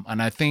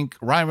 And I think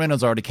Ryan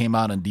Reynolds already came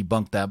out and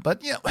debunked that.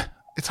 But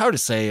it's hard to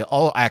say.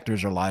 All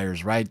actors are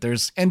liars, right?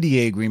 There's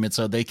NDA agreements,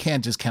 so they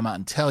can't just come out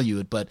and tell you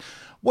it. But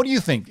what do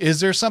you think? Is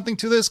there something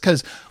to this?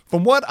 Because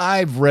from what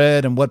I've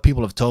read and what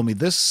people have told me,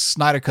 this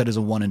Snyder Cut is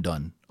a one and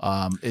done.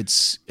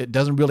 It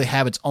doesn't really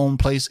have its own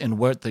place in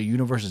where the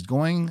universe is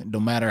going,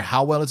 no matter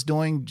how well it's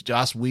doing.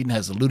 Joss Whedon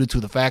has alluded to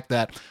the fact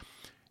that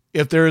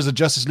if there is a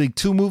Justice League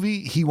 2 movie,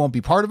 he won't be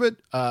part of it.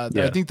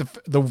 I think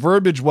the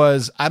verbiage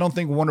was, I don't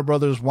think Warner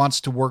Brothers wants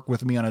to work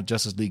with me on a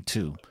Justice League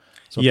 2.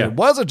 So if there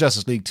was a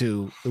Justice League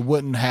 2, it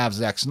wouldn't have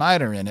Zack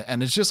Snyder in it.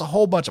 And it's just a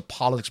whole bunch of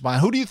politics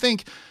behind. Who do you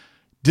think,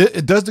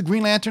 does the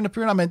Green Lantern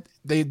appear? I mean,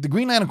 the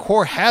Green Lantern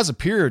Corps has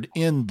appeared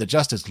in the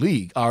Justice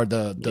League, or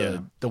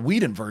the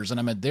Whedon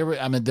version.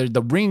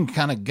 The ring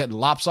kind of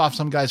lops off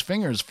some guy's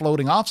fingers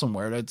floating off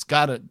somewhere. It's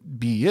got to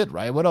be it,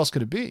 right? What else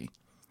could it be?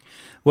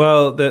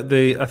 Well,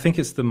 I think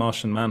it's the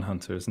Martian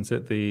Manhunter, isn't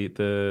it?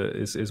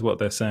 Is what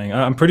they're saying.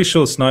 I'm pretty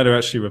sure Snyder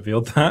actually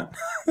revealed that.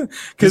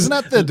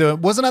 Wasn't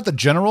that the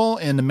general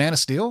in the Man of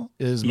Steel?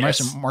 Is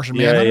Martian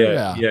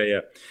Manhunter?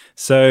 Yeah.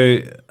 So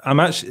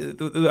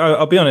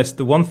I'll be honest.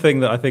 The one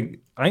thing that I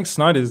think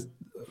Snyder's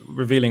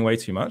revealing way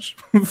too much,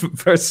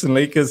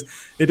 personally, because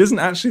it isn't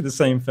actually the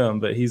same film.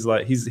 But he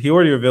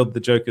already revealed the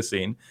Joker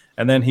scene,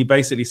 and then he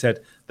basically said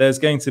there's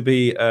going to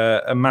be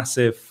a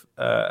massive.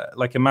 Cameo,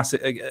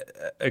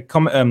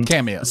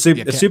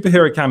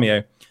 superhero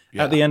cameo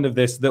at the end of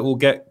this that will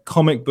get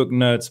comic book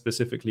nerds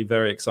specifically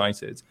very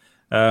excited.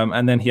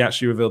 And then he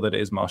actually revealed that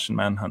it is Martian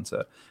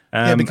Manhunter.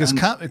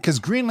 Because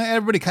Green Lantern,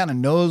 everybody kind of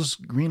knows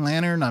Green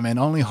Lantern. I mean,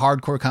 only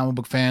hardcore comic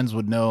book fans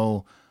would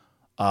know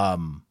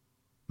Martian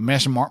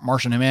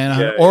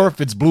Manhunter, or if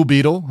it's Blue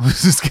Beetle,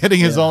 who's just getting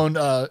his own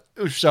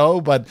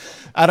show. But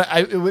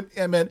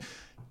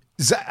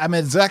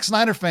Zack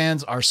Snyder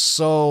fans are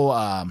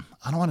so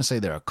I don't want to say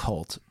they're a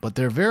cult, but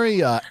they're very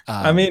they're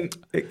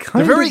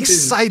very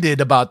excited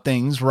about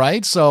things,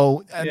 right?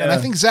 So and I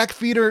think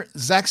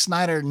Zack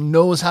Snyder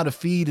knows how to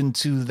feed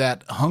into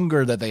that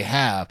hunger that they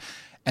have.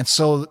 And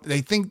so they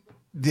think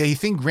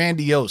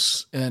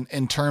grandiose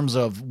in terms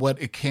of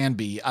what it can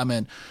be. I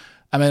mean,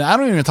 I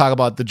don't even talk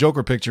about the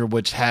Joker picture,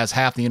 which has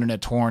half the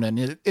internet torn,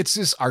 and it's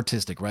just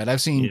artistic, right?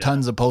 I've seen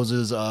tons of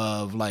poses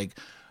of like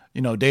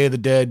Day of the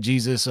Dead,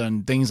 Jesus,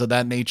 and things of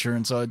that nature.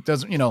 And so it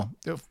doesn't,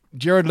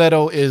 Jared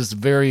Leto is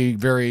very,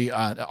 very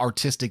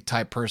artistic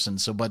type person.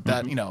 So, but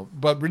that,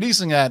 but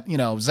releasing that,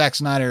 Zack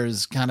Snyder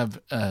is kind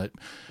of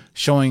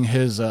showing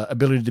his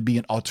ability to be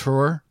an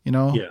auteur,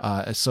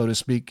 so to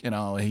speak.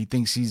 He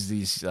thinks he's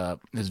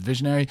his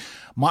visionary.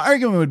 My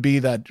argument would be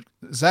that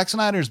Zack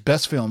Snyder's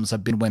best films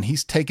have been when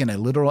he's taken a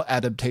literal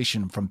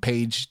adaptation from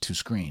page to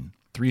screen.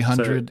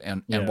 300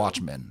 and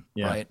Watchmen,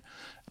 right?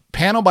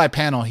 Panel by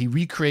panel, he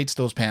recreates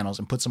those panels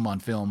and puts them on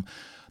film.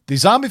 The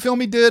zombie film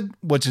he did,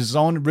 which is his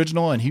own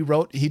original, and he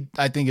wrote,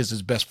 I think is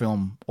his best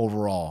film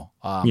overall.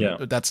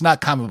 That's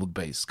not comic book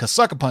based, because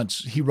Sucker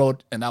Punch he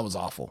wrote, and that was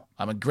awful.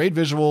 Great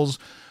visuals,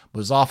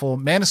 was awful.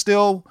 Man of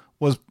Steel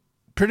was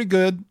pretty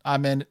good.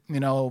 But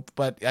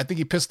I think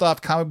he pissed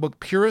off comic book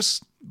purists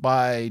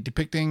by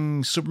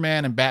depicting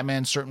Superman and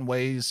Batman certain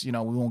ways. We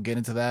won't get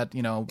into that.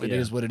 It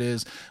is what it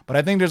is. But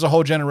I think there's a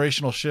whole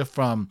generational shift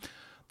from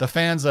the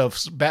fans of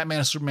Batman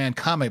and Superman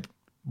comic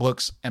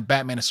books and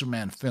Batman and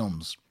Superman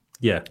films.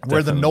 Yeah.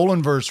 Where the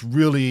Nolanverse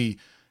really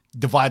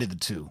divided the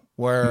two,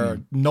 where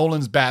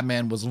Nolan's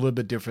Batman was a little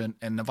bit different.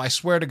 And if I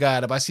swear to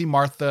God, if I see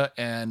Martha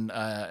and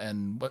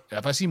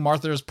if I see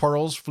Martha's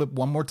pearls flip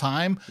one more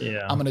time,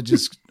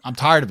 I'm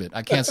tired of it.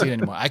 I can't see it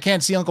anymore. I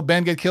can't see Uncle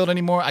Ben get killed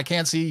anymore. I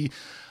can't see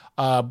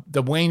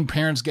the Wayne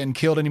parents getting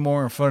killed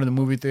anymore in front of the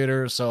movie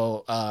theater.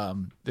 So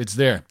it's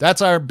there.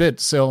 That's our bit,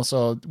 Sil.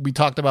 So we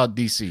talked about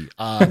DC.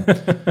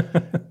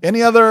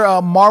 Any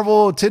other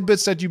Marvel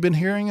tidbits that you've been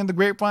hearing in the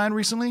grapevine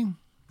recently?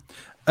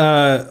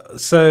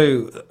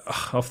 So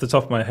off the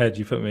top of my head,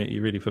 you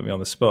really put me on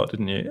the spot,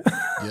 didn't you?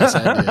 Yes,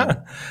 I did.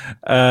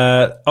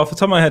 Off the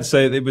top of my head, so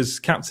it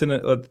was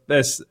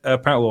there's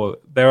apparently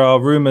there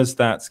are rumors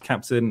that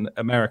Captain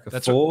America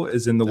 4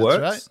 is in the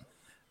works.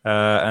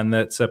 Right. And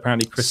that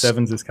apparently Chris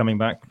Evans is coming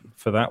back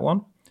for that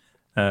one,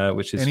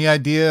 which is... Any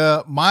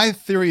idea? My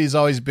theory has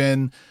always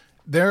been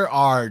there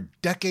are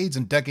decades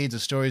and decades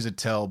of stories to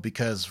tell,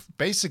 because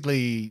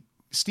basically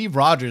Steve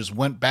Rogers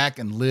went back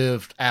and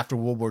lived after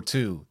World War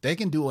II. They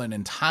can do an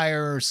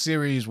entire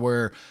series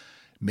where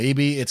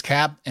maybe it's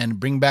Cap and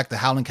bring back the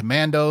Howling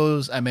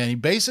Commandos. He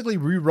basically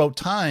rewrote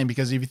time,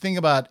 because if you think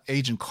about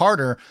Agent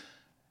Carter,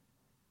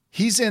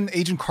 he's in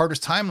Agent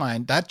Carter's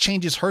timeline. That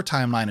changes her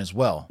timeline as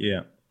well.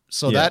 Yeah.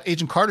 So that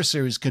Agent Carter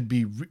series could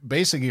be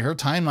basically her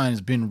timeline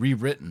has been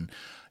rewritten.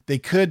 They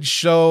could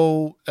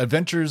show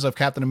adventures of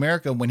Captain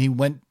America when he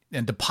went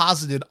and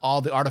deposited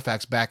all the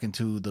artifacts back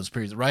into those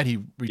periods, right? He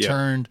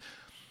returned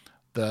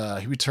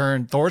he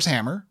returned Thor's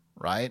hammer,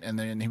 right? And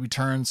then he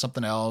returned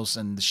something else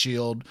and the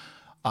shield.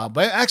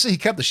 But actually he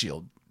kept the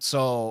shield.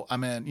 So,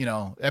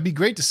 that'd be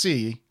great to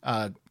see.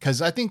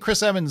 Cause I think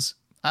Chris Evans,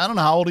 I don't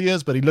know how old he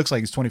is, but he looks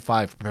like he's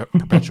 25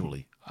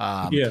 perpetually.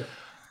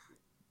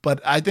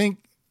 But I think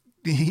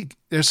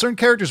there's certain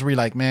characters where you're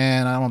like,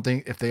 man, I don't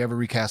think if they ever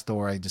recast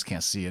Thor, I just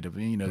can't see it.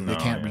 They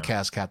can't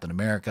recast Captain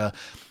America.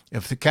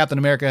 If the Captain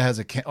America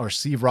has or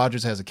Steve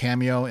Rogers has a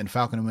cameo in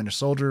Falcon and Winter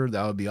Soldier,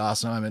 that would be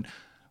awesome.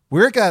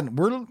 We're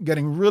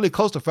getting really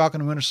close to Falcon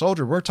and Winter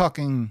Soldier. We're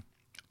talking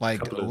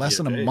like less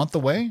than a month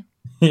away.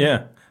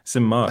 Yeah, it's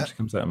in March. It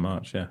comes out in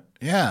March. Yeah.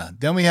 Yeah.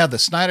 Then we have the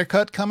Snyder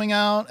Cut coming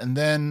out, and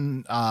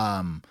then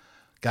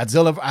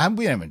Godzilla.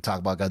 We haven't even talked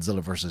about Godzilla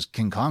versus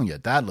King Kong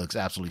yet. That looks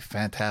absolutely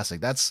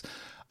fantastic.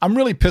 I'm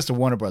really pissed at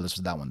Warner Brothers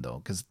for that one, though,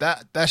 because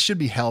that should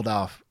be held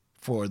off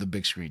for the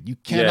big screen. You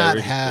cannot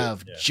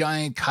have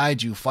giant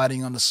kaiju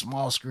fighting on the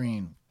small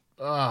screen.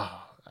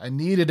 I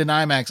need it in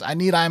IMAX. I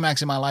need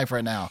IMAX in my life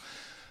right now.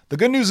 The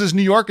good news is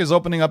New York is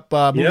opening up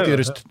movie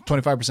theaters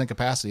 25%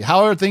 capacity.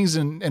 How are things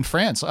in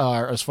France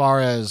as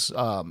far as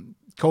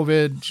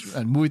COVID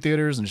and movie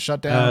theaters and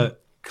shutdown?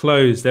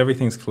 Closed.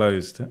 Everything's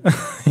closed.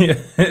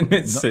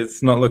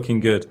 It's not looking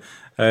good.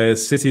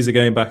 Cities are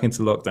going back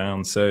into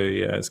lockdown, so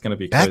it's going to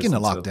be back into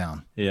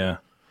lockdown. Yeah.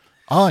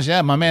 Oh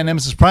yeah, my man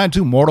Nemesis Prime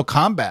 2, Mortal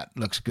Kombat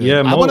looks good.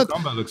 Yeah, Mortal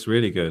Kombat looks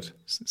really good.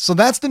 So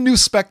that's the new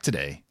spec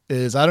today.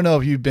 I don't know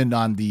if you've been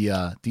on the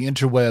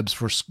interwebs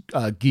for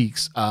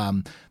geeks.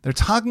 They're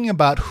talking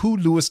about who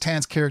Louis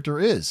Tan's character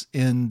is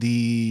in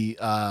the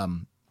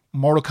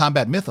Mortal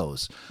Kombat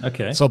mythos.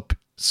 Okay.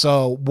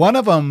 So one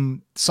of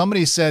them,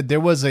 somebody said there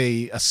was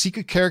a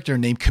secret character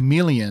named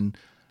Chameleon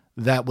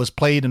that was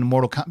played in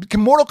Mortal Kombat.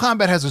 Mortal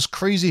Kombat has this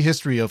crazy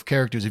history of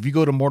characters. If you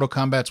go to Mortal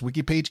Kombat's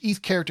wiki page,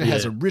 each character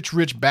has a rich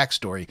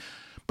backstory.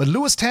 But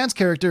Louis Tan's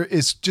character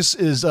is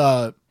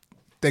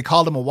they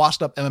called him a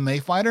washed up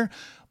MMA fighter,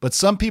 but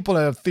some people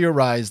have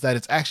theorized that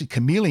it's actually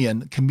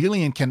Chameleon.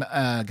 Chameleon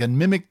can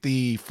mimic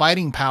the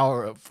fighting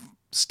power of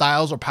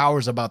styles or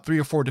powers of about 3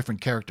 or 4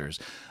 different characters.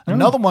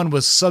 Another one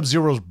was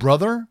Sub-Zero's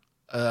brother.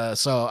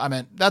 That's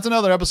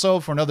another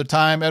episode for another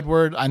time,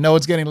 Edward. I know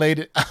it's getting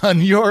late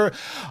on your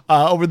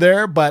over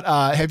there, but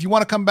if you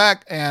want to come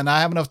back and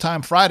I have enough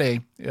time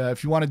Friday,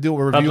 if you want to do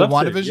a review of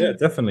WandaVision. Yeah,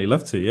 definitely.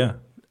 Love to, yeah.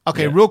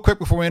 Okay, real quick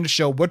before we end the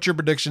show, what's your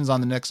predictions on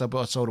the next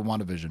episode of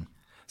WandaVision?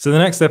 So the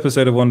next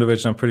episode of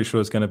WandaVision, I'm pretty sure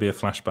is going to be a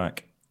flashback.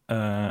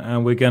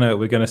 And we're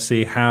gonna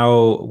see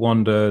how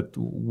Wanda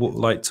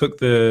took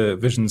the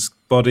Vision's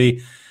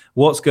body,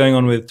 what's going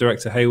on with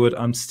Director Hayward.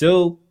 I'm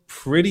still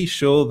pretty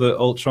sure that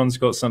Ultron's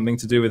got something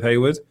to do with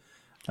Hayward.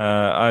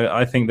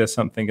 I think there's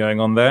something going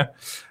on there,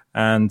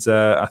 and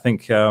I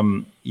think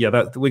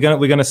that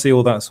we're gonna see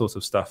all that sort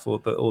of stuff.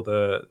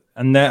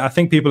 And I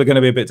think people are going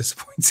to be a bit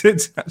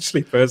disappointed.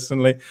 Actually,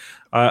 personally,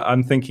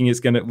 I'm thinking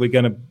we're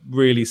gonna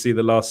really see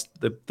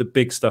the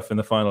big stuff in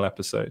the final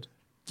episode.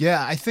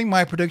 Yeah, I think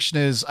my prediction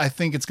is I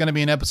think it's going to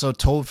be an episode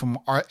told from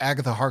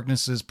Agatha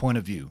Harkness's point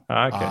of view.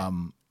 Okay.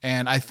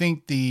 And I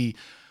think it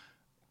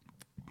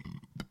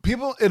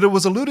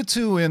was alluded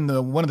to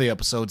in one of the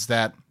episodes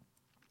that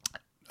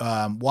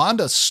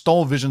Wanda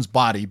stole Vision's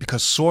body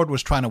because SWORD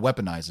was trying to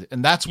weaponize it.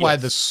 And that's why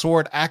the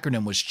SWORD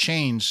acronym was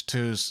changed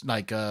to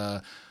like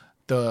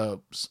the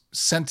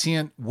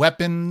sentient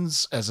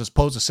weapons as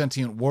opposed to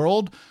sentient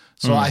world.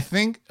 So I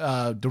think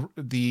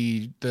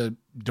the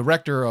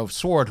director of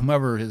SWORD,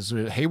 whomever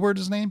Hayward,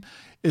 his name,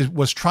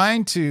 was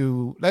trying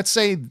to let's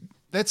say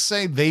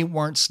they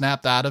weren't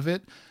snapped out of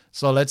it.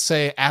 So let's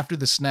say after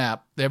the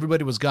snap,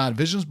 everybody was gone.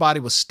 Vision's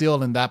body was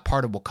still in that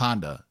part of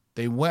Wakanda.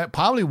 They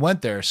probably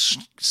went there,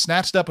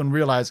 snatched up, and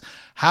realized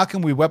how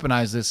can we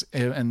weaponize this,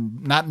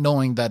 and not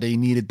knowing that they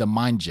needed the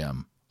mind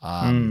gem.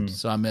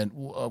 So I mean,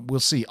 we'll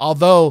see.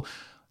 Although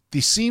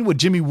the scene with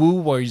Jimmy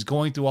Woo where he's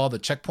going through all the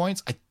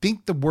checkpoints, I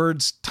think the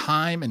words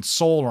time and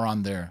soul are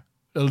on there,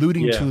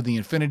 alluding to the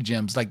Infinity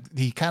Gems. Like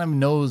he kind of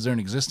knows they're in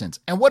existence.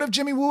 And what if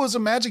Jimmy Woo is a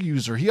magic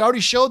user? He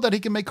already showed that he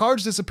can make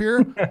cards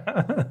disappear.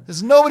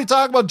 There's nobody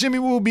talking about Jimmy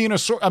Woo being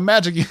a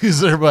magic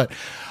user, but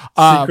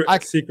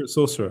secret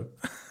sorcerer,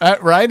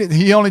 right?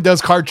 He only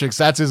does card tricks.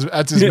 That's his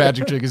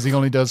magic trick. Is he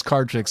only does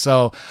card tricks.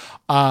 So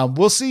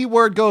we'll see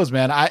where it goes,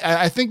 man.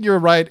 I think you're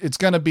right. It's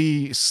gonna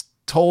be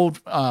told.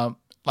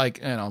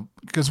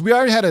 Because we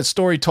already had a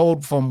story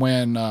told from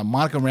when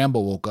Monica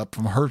Rambeau woke up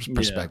from her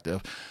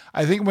perspective.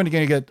 I think we're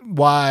going to get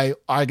why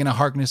Agatha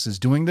Harkness is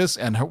doing this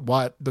and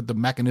what the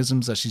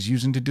mechanisms that she's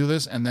using to do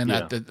this. And then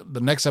at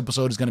the next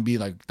episode is going to be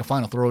like the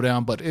final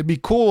throwdown. But it'd be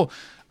cool.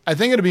 I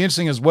think it'd be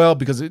interesting as well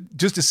because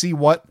just to see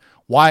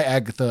why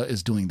Agatha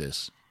is doing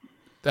this.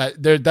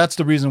 That's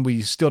the reason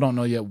we still don't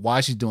know yet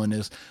why she's doing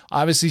this.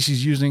 Obviously,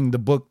 she's using the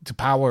book to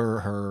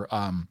power her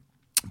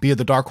be it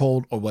the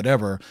Darkhold or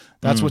whatever.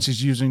 That's what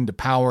she's using to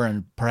power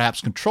and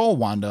perhaps control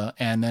Wanda.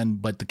 And then,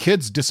 but the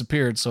kids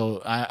disappeared.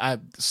 So I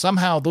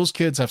somehow those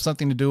kids have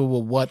something to do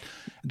with what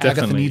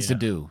Agatha needs to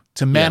do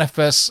to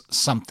manifest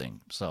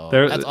something. So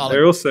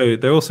they're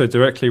also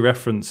directly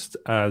referenced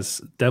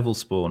as Devil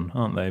Spawn,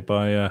 aren't they?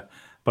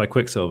 By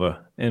Quicksilver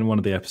in one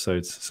of the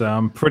episodes. So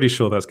I'm pretty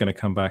sure that's going to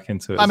come back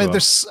into it. I mean,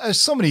 there's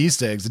so many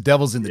Easter eggs. The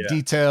devil's in the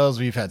details.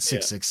 We've had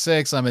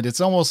 666. I mean,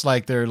 it's almost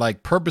like they're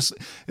like purpose.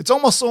 It's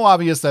almost so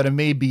obvious that it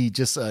may be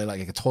just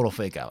like a total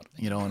fake out.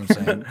 You know what I'm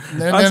saying?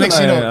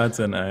 I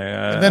don't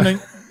know.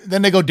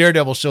 Then they go,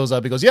 Daredevil shows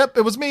up. He goes, yep,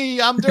 it was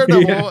me. I'm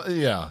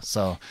Daredevil.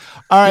 So, all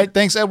right.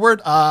 Thanks, Edward.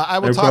 I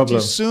will talk to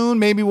you soon.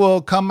 Maybe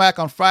we'll come back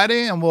on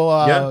Friday and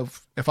we'll,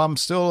 if I'm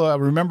still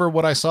remember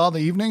what I saw the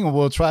evening,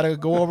 we'll try to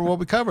go over what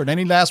we covered.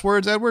 Any last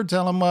words, Edward?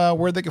 Tell them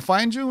where they can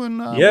find you.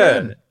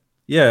 And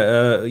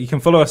you can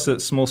follow us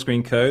at Small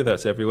Screen Co.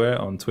 That's everywhere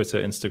on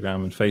Twitter,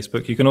 Instagram, and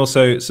Facebook. You can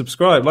also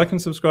like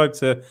and subscribe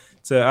to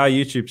our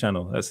YouTube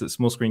channel. That's at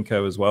Small Screen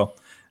Co. as well.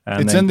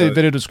 And it's in the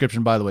video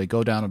description, by the way.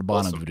 Go down at the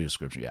bottom of the video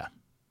description. Yeah.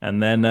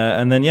 And then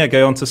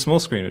go on to Small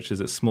Screen, which is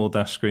at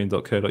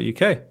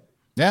small-screen.co.uk.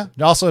 Yeah.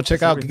 Also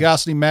check out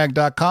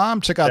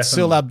GigosityMag.com. Check out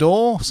Sil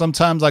Abdul.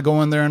 Sometimes I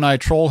go in there and I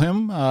troll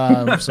him.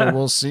 So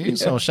we'll see.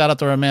 So shout out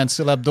to our man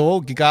Sil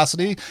Abdul,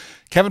 Gigosity.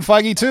 Kevin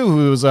Feige too,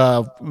 who's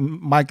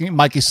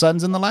Mikey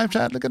Sutton's in the live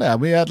chat. Look at that.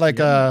 We had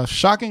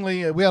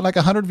shockingly, we had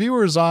 100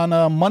 viewers on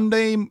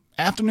Monday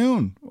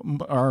afternoon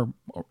or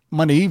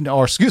Monday evening,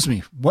 or excuse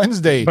me,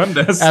 Wednesday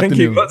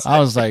afternoon. I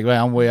was like,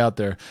 man, I'm way out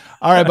there.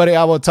 All right, buddy.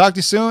 I will talk to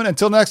you soon.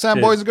 Until next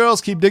time, boys and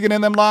girls, keep digging in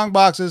them long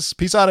boxes.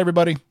 Peace out,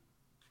 everybody.